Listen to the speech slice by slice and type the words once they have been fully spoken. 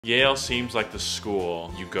Yale seems like the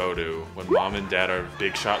school you go to when mom and dad are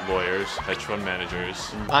big shot lawyers, hedge fund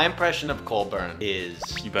managers. My impression of Colburn is...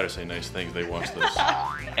 You better say nice things, they watch this.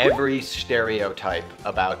 Every stereotype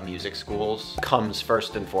about music schools comes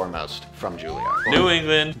first and foremost from Juilliard. New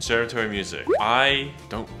England conservatory music. I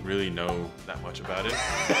don't really know that much about it.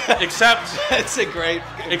 Except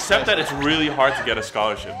that it's really hard to get a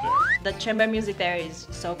scholarship there. The chamber music there is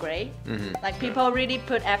so great. Like people really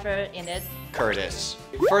put effort in it. Curtis.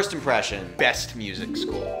 First impression, best music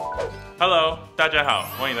school. Hello, 大家好，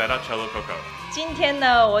欢迎来到 Cello Coco。今天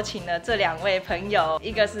呢，我请了这两位朋友，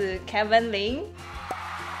一个是 Kevin 林。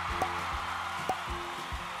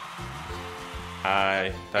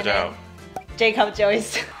嗨，大家好。Jacob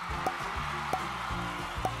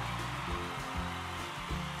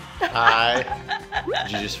Joyce。Hi.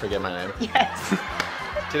 Did you just forget my name? Yes.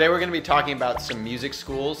 Today we're going to be talking about some music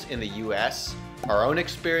schools in the US, our own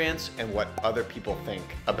experience, and what other people think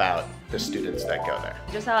about the students that go there.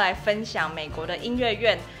 就是要来分享美国的音乐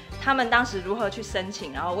院，他们当时如何去申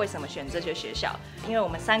请，然后为什么选这些学校。因为我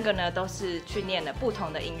们三个呢都是去念了不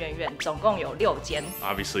同的音乐院，总共有6间。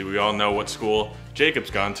Obviously, we all know what school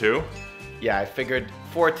Jacob's gone to. Yeah, I figured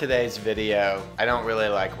for today's video, I don't really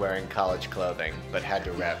like wearing college clothing, but had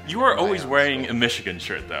to rep. You are always wearing a Michigan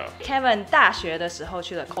shirt, though. Kevin 大学的时候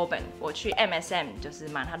去了 Colburn， 我去 MSM， 就是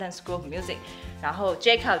曼哈顿 School of Music， 然后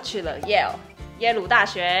Jacob 去了 耶鲁大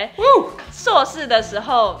学。硕士的时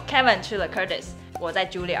候 Kevin 去了 Curtis， 我在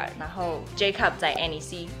Juilliard， 然后 Jacob 在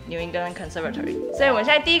NEC New England Conservatory。所以我们现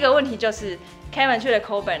在第一个问题就是 Kevin 去了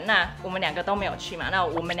Colburn， 那我们两个都没有去嘛？那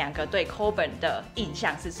我们两个对 Colburn 的印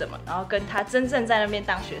象是什么？然后跟他真正在那边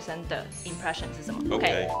当学生的 impression 是什么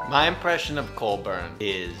Okay. My impression of Colburn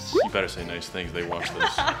is... You better say nice things, they watch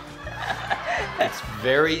this. It's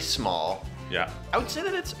very small. Yeah. I would say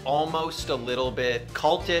that it's almost a little bit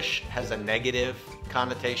cultish, has a negative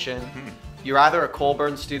connotation. You're either a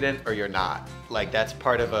Colburn student or you're not. Like, that's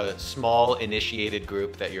part of a small initiated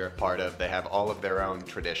group that you're a part of. They have all of their own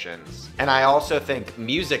traditions. And I also think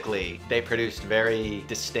musically, they produced very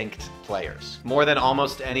distinct players. More than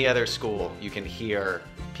almost any other school, you can hear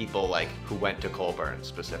people like who went to Colburn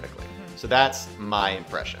specifically. So that's my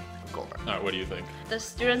impression of Colburn. All right, what do you think? The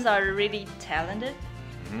students are really talented,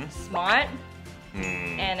 smart,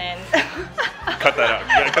 and then... Cut that out. You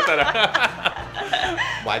gotta cut that out.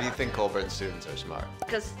 Why do you think Colburn students are smart?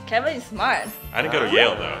 Because Kevin is smart. I didn't go to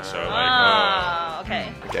Yale, though, so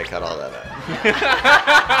Okay. Okay, cut all that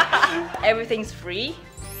out. Everything's free.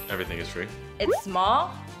 Everything is free. It's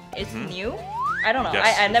small. It's new. I don't know.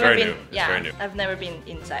 Yes, I've never very been. new. It's Yeah, very new. I've never been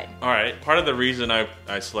inside. All right, part of the reason I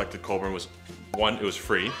selected Colburn was, one, it was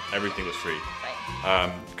free. Everything was free.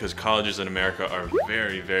 Right. Because colleges in America are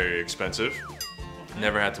very, very expensive.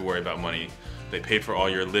 Never had to worry about money. They paid for all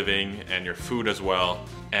your living and your food as well.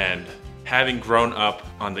 And having grown up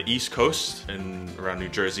on the East Coast and around New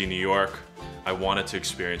Jersey, New York, I wanted to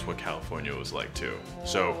experience what California was like too.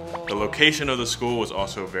 So the location of the school was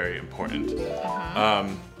also very important.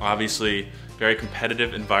 Obviously, very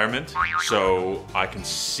competitive environment. So I can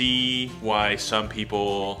see why some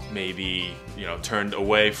people maybe, turned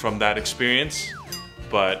away from that experience.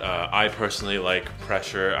 But I personally like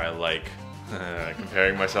pressure. I like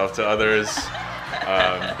comparing myself to others.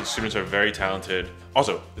 The students are very talented.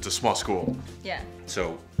 Also, it's a small school. Yeah.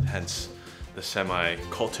 So hence the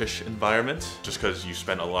semi-cultish environment, just because you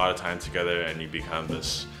spend a lot of time together and you become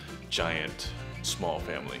this giant, small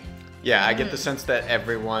family. Yeah, I get the sense that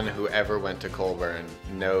everyone who ever went to Colburn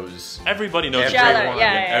knows... Everybody knows each other. other.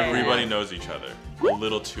 Yeah. Everybody knows each other a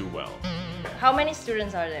little too well. How many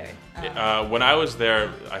students are there? When I was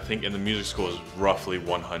there, I think in the music school is roughly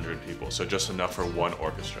 100 people, so just enough for one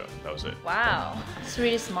orchestra. That was it. Wow, it's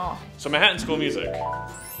really small. So Manhattan School of Music.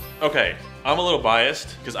 Okay, I'm a little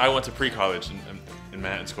biased because I went to pre-college in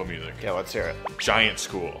Manhattan School of Music. Yeah, let's hear it. Giant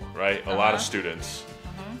school, right? A lot of students.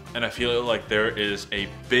 And I feel like there is a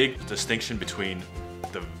big distinction between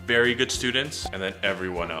the very good students and then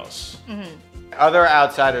everyone else. Other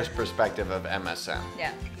outsiders' perspective of MSM.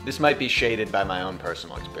 Yeah. This might be shaded by my own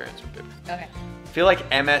personal experience with it. Okay. I feel like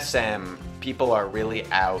MSM, people are really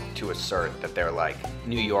out to assert that they're like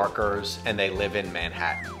New Yorkers and they live in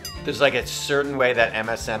Manhattan. There's like a certain way that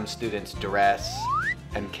MSM students dress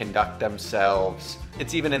and conduct themselves.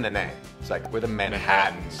 It's even in the name. It's like, we're the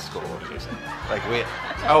Manhattan School of Music. Like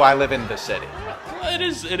I live in the city. Well, it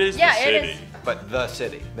is the city. It is. But the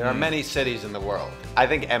city. There are many cities in the world. I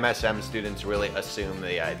think MSM students really assume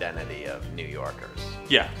the identity of New Yorkers.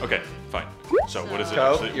 Yeah, okay, fine. So what is it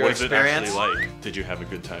So, actually, your what is it actually experience? like? Did you have a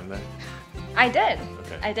good time there? I did.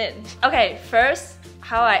 Okay. I did. Okay, first,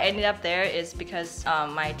 how I ended up there is because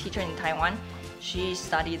my teacher in Taiwan, she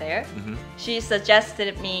studied there. She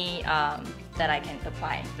suggested me that I can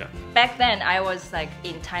apply. Yeah. Back then, I was like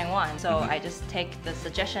in Taiwan, so I just take the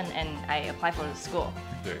suggestion and I apply for the school.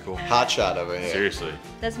 Very cool. Hot shot over here. Seriously.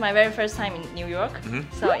 That's my very first time in New York,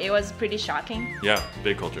 so it was pretty shocking. Yeah,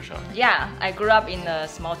 big culture shock. Yeah, I grew up in a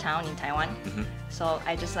small town in Taiwan, so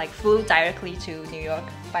I just like flew directly to New York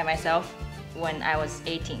by myself when I was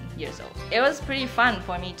 18 years old. It was pretty fun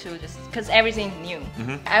for me to just, because everything's new.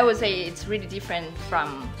 I would say it's really different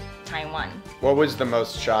from Taiwan. What was the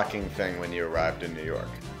most shocking thing when you arrived in New York?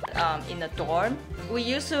 In the dorm, we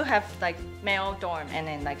used to have like male dorm and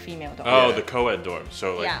then like female dorm. Oh, the co-ed dorm.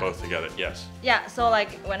 So like Yeah. both together. Yes. Yeah, so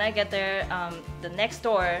like when I get there, the next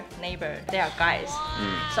door neighbor, they are guys.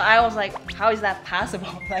 So I was like, how is that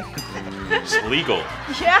possible? Like, It's legal.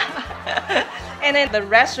 yeah. And then the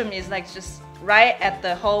restroom is like just right at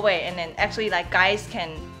the hallway, and then actually like guys can,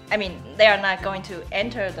 I mean, they are not going to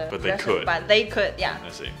enter the But they restroom, could. but they could, yeah. I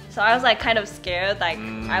see. So I was like kind of scared, like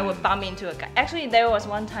I would bump into a guy. Actually, there was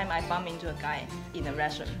one time I bumped into a guy in the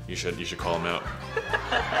restroom. You should call him out.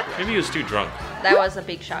 Maybe he was too drunk. That was a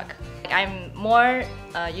big shock. I'm more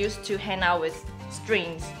used to hang out with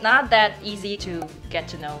strings. Not that easy to get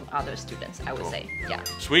to know other students, I would say. Yeah.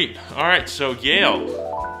 Sweet. All right. So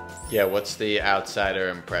Yale. Yeah, what's the outsider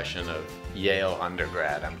impression of Yale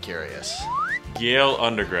undergrad? I'm curious. Yale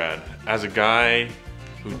undergrad. As a guy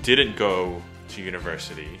who didn't go to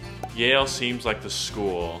university, Yale seems like the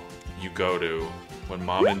school you go to when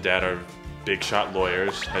mom and dad are big shot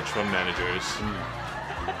lawyers, hedge fund managers.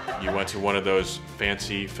 You went to one of those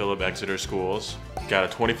fancy Philip Exeter schools, got a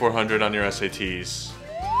 2400 on your SATs,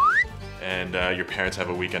 and your parents have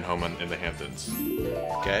a weekend home in the Hamptons.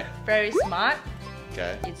 Okay. Very smart.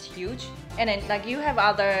 Okay. It's huge. And then like you have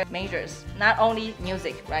other majors, not only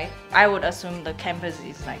music, right? I would assume the campus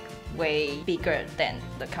is like way bigger than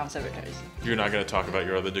the conservatories. You're not going to talk about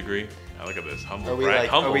your other degree? Oh, look at this. Humble Are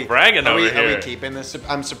bragging over we here. keeping this?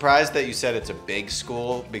 I'm surprised that you said it's a big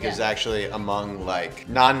school because Yeah. actually among like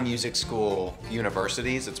non-music school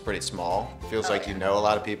universities, it's pretty small. Feels like you know a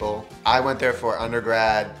lot of people. I went there for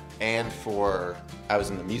undergrad and I was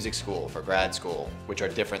in the music school for grad school, which are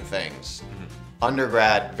different things.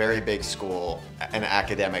 Undergrad, very big school, an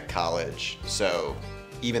academic college. So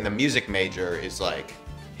even the music major is like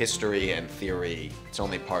history and theory. It's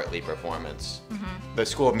only partly performance. The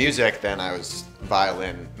School of Music, then I was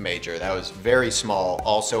violin major. That was very small,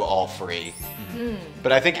 also all free.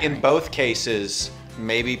 But I think in both cases,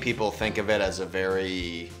 maybe people think of it as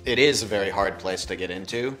it is a very hard place to get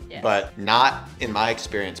into, Yes. but not, in my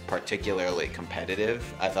experience, particularly competitive.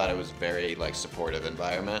 I thought it was very like supportive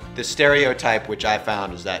environment. The stereotype, which I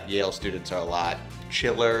found, was that Yale students are a lot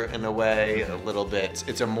chiller in a way, a little bit.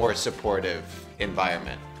 It's a more supportive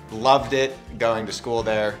environment. Loved it going to school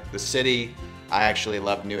there. The city, I actually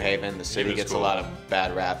loved New Haven. The city Haven's gets cool. a lot of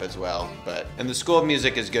bad rap as well, and the School of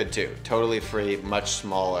Music is good too. Totally free, much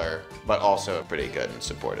smaller, but also a pretty good and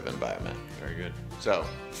supportive environment. Very good. So,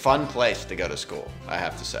 fun place to go to school, I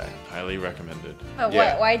have to say. Highly recommended. But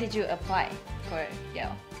Yeah. why did you apply for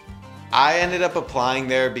Yale? I ended up applying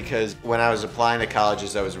there because when I was applying to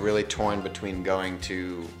colleges, I was really torn between going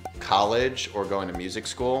to college or going to music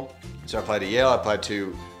school. So I applied to Yale, I applied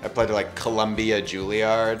to like Columbia,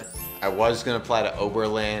 Juilliard. I was gonna apply to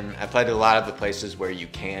Oberlin. I applied to a lot of the places where you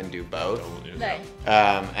can do both. Right.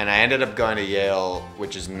 And I ended up going to Yale,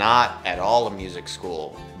 which is not at all a music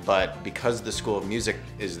school, but because the School of Music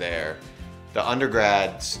is there, the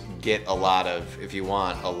undergrads get a lot of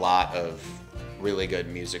really good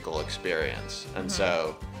musical experience. And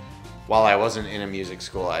so while I wasn't in a music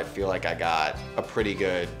school, I feel like I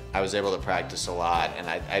was able to practice a lot, and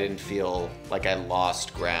I didn't feel like I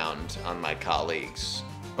lost ground on my colleagues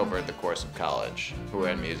over the course of college who were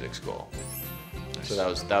in music school. So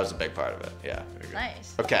that was a big part of it, yeah.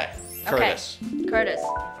 Nice. Okay, Curtis. Okay. Curtis.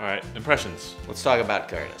 All right. Impressions. Let's talk about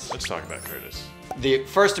Curtis. Let's talk about Curtis. The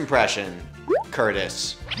first impression,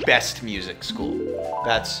 Curtis, best music school.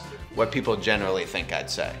 That's what people generally think I'd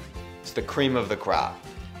say. It's the cream of the crop,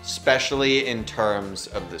 especially in terms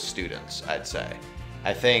of the students, I'd say.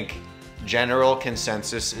 I think general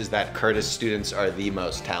consensus is that Curtis students are the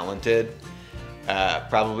most talented,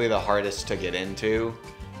 probably the hardest to get into,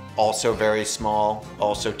 also very small,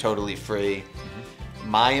 also totally free.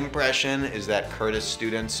 My impression is that Curtis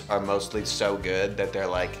students are mostly so good that they're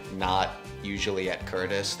like not usually at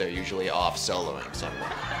Curtis, they're usually off soloing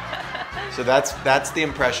somewhere. So that's the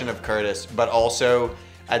impression of Curtis, but also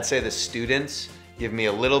I'd say the students give me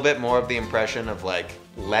a little bit more of the impression of like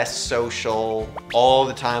less social, all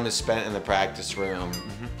the time is spent in the practice room.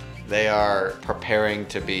 They are preparing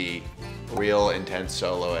to be real intense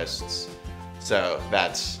soloists. So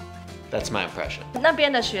that's my impression. 那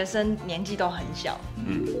边的学生年纪都很小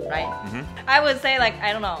，right? I would say like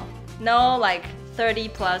I don't know, no like 30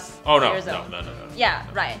 plus Oh no, years no, old. no. Yeah,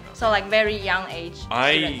 right. So like very young age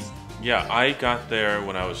students. I got there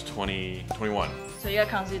when I was 21. So you're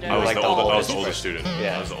considered I was like the oldest student.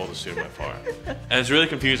 Yeah. I was the oldest student by far. And it's really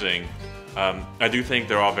confusing. I do think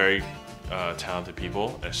they're all very talented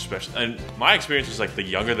people, especially. And my experience is like the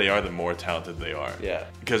younger they are, the more talented they are. Yeah.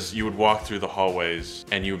 Because you would walk through the hallways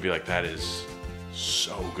and you would be like, that is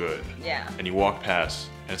so good. Yeah. And you walk past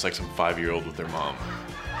and it's like some 5-year-old with their mom.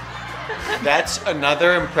 That's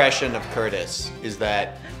another impression of Curtis, is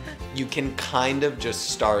that you can kind of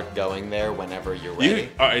just start going there whenever you're ready.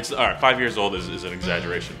 All right, 5 years old is an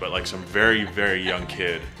exaggeration, but like some very, very young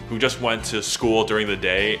kid who just went to school during the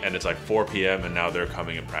day and it's like 4 p.m. and now they're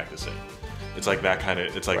coming and practicing. It's like that kind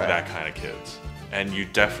of, that kind of kids. And you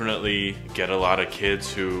definitely get a lot of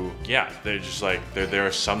kids who, yeah, they're just like, they're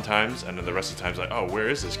there sometimes, and then the rest of the time's like, oh, where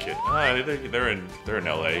is this kid? They're in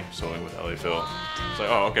LA, soloing with LA Phil. It's like,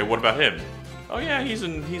 oh, okay, what about him? Oh yeah, he's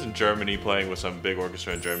in Germany playing with some big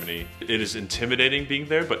orchestra in Germany. It is intimidating being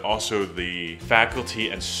there, but also the faculty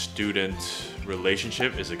and student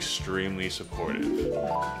relationship is extremely supportive.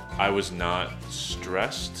 I was not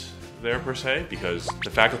stressed there per se because the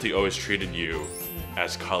faculty always treated you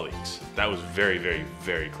as colleagues. That was very, very,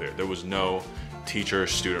 very clear. There was no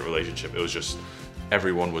teacher-student relationship. It was just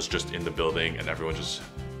everyone was just in the building and everyone just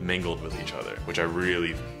mingled with each other, which I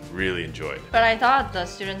really, really enjoyed. But I thought the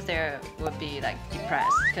students there would be like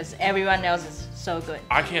depressed because everyone else is so good.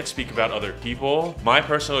 I can't speak about other people. My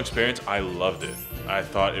personal experience, I loved it. I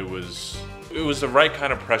thought it was the right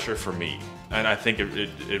kind of pressure for me. And I think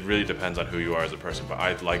it really depends on who you are as a person, but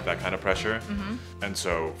I like that kind of pressure. And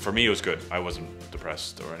so for me, it was good. I wasn't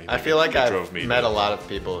depressed or anything. I feel like I've met a lot of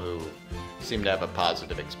people who seem to have a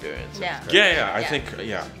positive experience. Yeah. I think.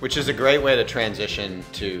 Which is a great way to transition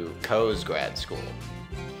to Co's grad school.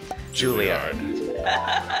 Juilliard.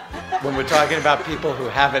 When we're talking about people who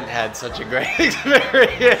haven't had such a great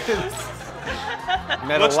experience.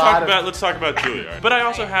 Let's talk about Juilliard. But I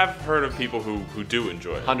also have heard of people who do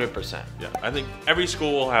enjoy it. 100%. Yeah, I think every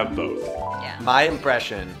school will have both. Yeah. My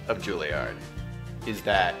impression of Juilliard is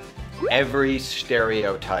that every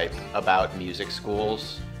stereotype about music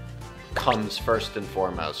schools comes first and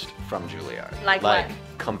foremost from Juilliard. Like what?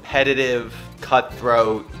 Competitive,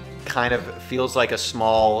 cutthroat, kind of feels like a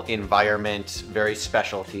small environment, very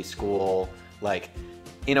specialty school, like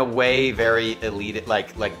in a way very elite,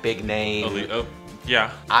 like big name. Elite, oh,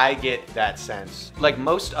 yeah. I get that sense. Like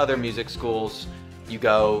most other music schools, you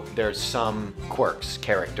go, there's some quirks,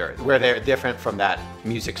 character, where they're different from that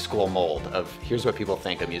music school mold of here's what people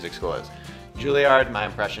think a music school is. Juilliard, my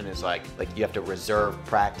impression is like you have to reserve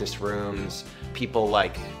practice rooms. People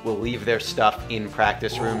like will leave their stuff in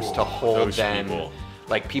practice rooms to hold them. People.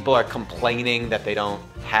 Like people are complaining that they don't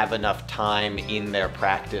have enough time in their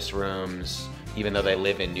practice rooms, even though they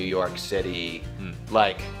live in New York City.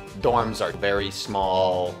 Like dorms are very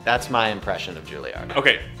small. That's my impression of Juilliard.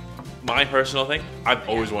 Okay, my personal thing, I've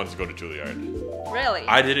always wanted to go to Juilliard. Really?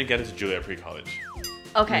 I didn't get into Juilliard pre-college.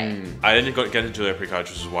 Okay. I didn't get into Juilliard pre-college,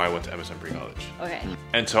 which is why I went to MSM pre-college. Okay.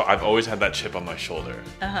 And so I've always had that chip on my shoulder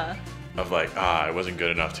Uh-huh. of like, I wasn't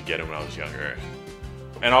good enough to get in when I was younger.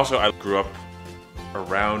 And also I grew up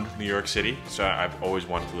around New York City, so I've always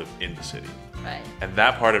wanted to live in the city. Right. And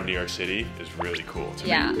that part of New York City is really cool to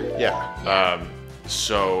me. Yeah.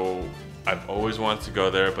 So I've always wanted to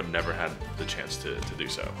go there, but never had the chance to do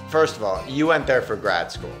so. First of all, you went there for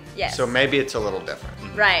grad school. Yes. So maybe it's a little different.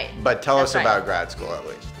 Right. But tell us That's about right. grad school at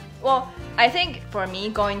least. Well, I think for me,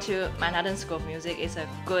 going to Manhattan School of Music is a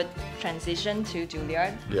good transition to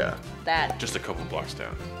Juilliard. Yeah. That Just a couple blocks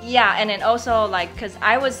down. yeah, and then also like, cause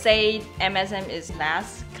I would say MSM is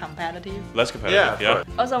less competitive. Less competitive, yeah.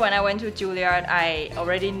 Also, when I went to Juilliard, I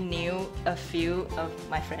already knew a few of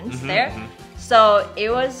my friends there, so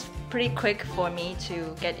it was pretty quick for me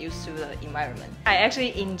to get used to the environment. I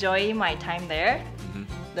actually enjoy my time there.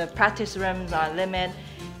 The practice rooms are limited.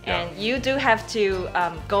 And you do have to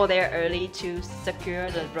go there early to secure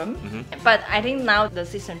the room. But I think now the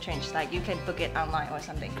system changed, like you can book it online or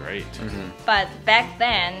something. Great. But back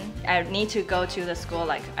then, I need to go to the school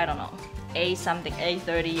like, I don't know,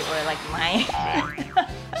 8:30 or like 9.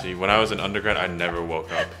 See, when I was an undergrad, I never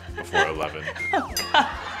woke up before 11.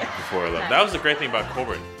 Before 11. That was the great thing about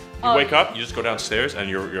Colburn. You wake up, you just go downstairs, and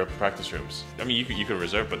you're at practice rooms. I mean, you could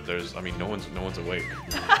reserve, but there's, I mean, no one's awake.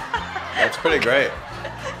 That's pretty great.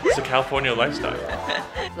 It's a California lifestyle.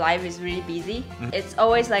 Life is really busy. It's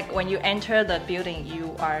always like when you enter the building,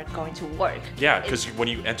 you are going to work. Yeah, because when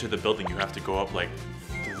you enter the building, you have to go up like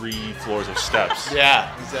 3 floors of steps.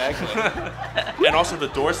 Yeah, exactly. And also the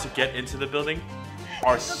doors to get into the building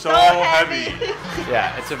are so heavy.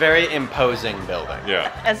 Yeah, it's a very imposing building.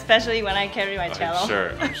 Yeah. Especially when I carry my cello.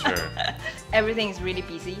 I'm sure. Everything is really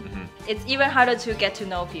busy. It's even harder to get to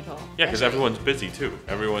know people. Yeah, because everyone's busy too.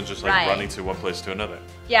 Everyone's just like running to one place to another.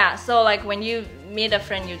 Yeah, so like when you meet a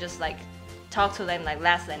friend, you just like talk to them like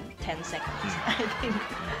less than 10 seconds. I think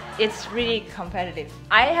it's really competitive.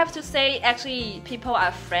 I have to say, actually, people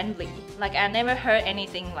are friendly. Like I never heard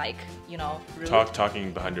anything like, you know, rude.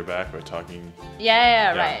 Talking behind your back or talking.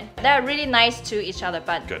 Yeah, right. They're really nice to each other,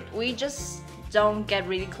 but Good. we just don't get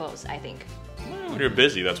really close, I think. When you're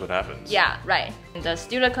busy, that's what happens. Yeah, right. The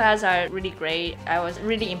studio class are really great. I was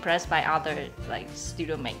really impressed by other like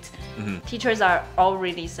studio mates. Teachers are all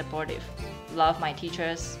really supportive. Love my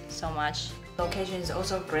teachers so much. Location is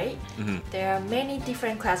also great. There are many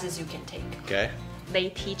different classes you can take. Okay. They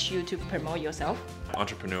teach you to promote yourself.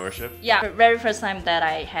 Entrepreneurship. Yeah, the very first time that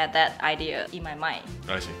I had that idea in my mind,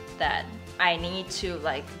 I see. that I need to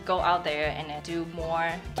like go out there and do more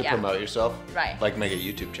To promote yourself? Right. Like make a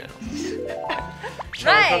YouTube channel.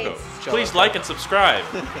 Right. Coco. Please like and subscribe.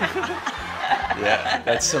 Yeah,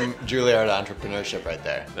 that's some Juilliard entrepreneurship right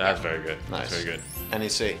there. That's very good. Nice. That's very good.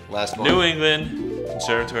 NEC, last one. New England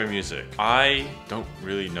Conservatory Music. I don't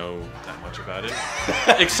really know that much about it,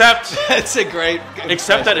 except It's a great.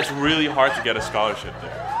 except that it's really hard to get a scholarship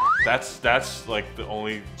there. That's like the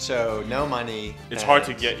only. So no money. It's hard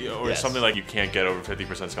to get, or Yes. something like you can't get over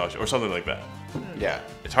 50% scholarship, or something like that. Yeah,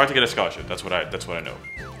 It's hard to get a scholarship. That's what I know.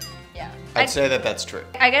 Yeah. I'd say that that's true.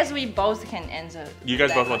 I guess we both can answer. You guys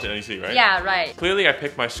that both went to question. NEC, right? Yeah, right. Clearly, I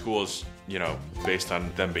picked my schools, you know, based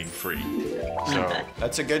on them being free. So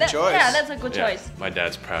That's a good choice. Yeah, that's a good yeah, choice. my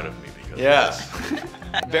dad's proud of me because Yeah. of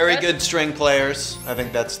this. Very good string players. I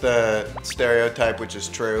think that's the stereotype, which is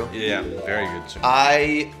true. Yeah, very good.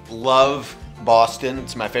 I love Boston.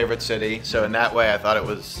 It's my favorite city. So in that way, I thought it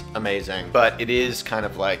was amazing. But it is kind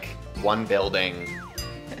of like one building.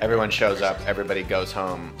 Everyone shows up, everybody goes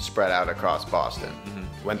home, spread out across Boston.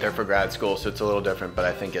 Went there for grad school, so it's a little different, but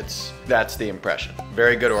I think that's the impression.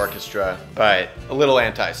 Very good orchestra, but a little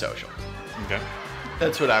antisocial. Okay.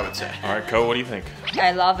 That's what I would say. All right, Ko, what do you think?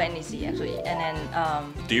 I love NEC actually, and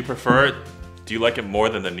then Do you prefer it? Do you like it more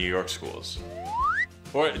than the New York schools?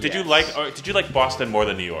 Or did you like Boston more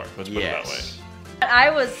than New York? Let's put it that way. Yes,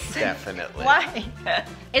 I was definitely. why?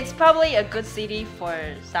 It's probably a good city for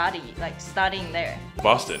studying there.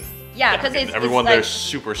 Boston. Yeah, because it's everyone like, there's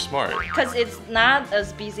super smart. because it's not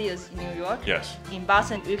as busy as New York. Yes. In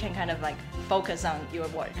Boston, you can kind of like focus on your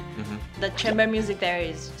work. The chamber music there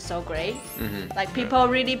is so great. Like people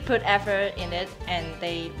really put effort in it, and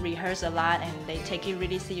they rehearse a lot, and they take it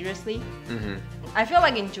really seriously. I feel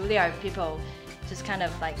like in Juilliard, people just kind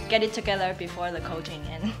of like get it together before the coaching,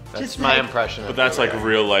 and That's just my like, impression. But of that's like Juilliard.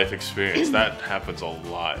 real life experience. That happens a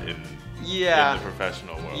lot in Yeah. the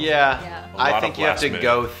professional world. Yeah. Yeah. A lot I of think you have to last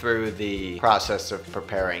go through the process of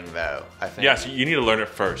preparing, though. I think. Yeah, so you need to learn it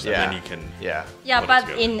first, and then you can. Yeah. Yeah, put it but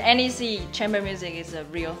together. in NEC, chamber music is a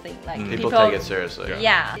real thing. Like People take it seriously. Yeah.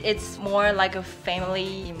 Yeah, it's more like a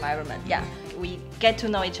family environment. Yeah, we get to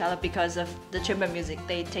know each other because of the chamber music.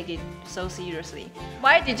 They take it so seriously.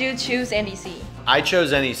 Why did you choose NEC? I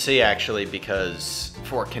chose NEC actually because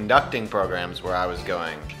for conducting programs where I was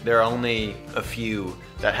going, there are only a few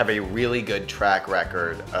that have a really good track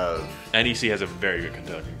record of NEC has a very good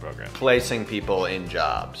conducting program. placing people in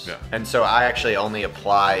jobs. Yeah. And so I actually only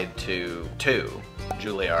applied to 2,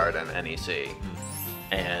 Juilliard and NEC.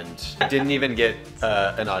 And didn't even get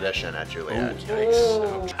an audition at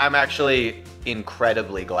Juilliard. I'm actually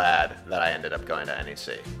incredibly glad that I ended up going to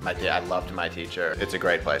NEC. I loved my teacher. It's a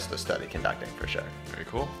great place to study conducting for sure. Very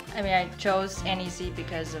cool. I mean, I chose NEC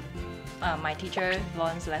because of my teacher,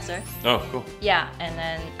 Lawrence Lesser. Oh, cool. Yeah, and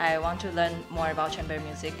then I want to learn more about chamber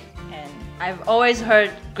music, and I've always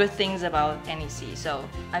heard good things about NEC, so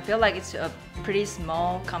I feel like it's a pretty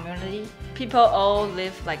small community. People all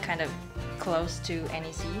live like kind of close to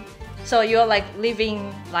NEC, so your like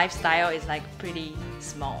living lifestyle is like pretty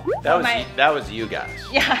small. That was you guys,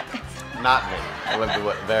 Yeah. not me. I lived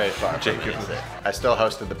very far from Jacob. NEC. I still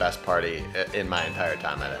hosted the best party in my entire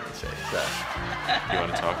time at NEC. So You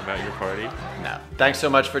want to talk about your party? no. Thanks so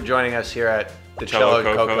much for joining us here at the Cello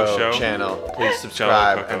Cello Coco Coco Show. channel. Please Cello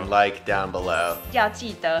subscribe Coco. and like down below. 要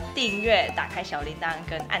记得订阅、打开小铃铛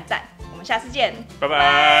跟按赞。我们下次见，拜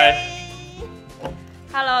拜。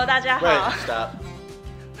 Hello， 大家 Wait, 好。 stop.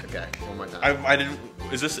 Okay, one more time. I didn't.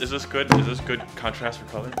 Is this good? Is this good contrast for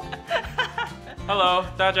color? Hello,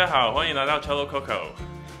 大家好，欢迎来到 Cello Coco.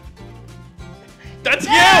 That's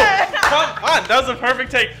you. Come on, that was a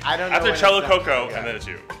perfect take. I don't know After when Cello it's done. Coco, Okay. and then it's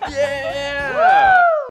you. Yeah.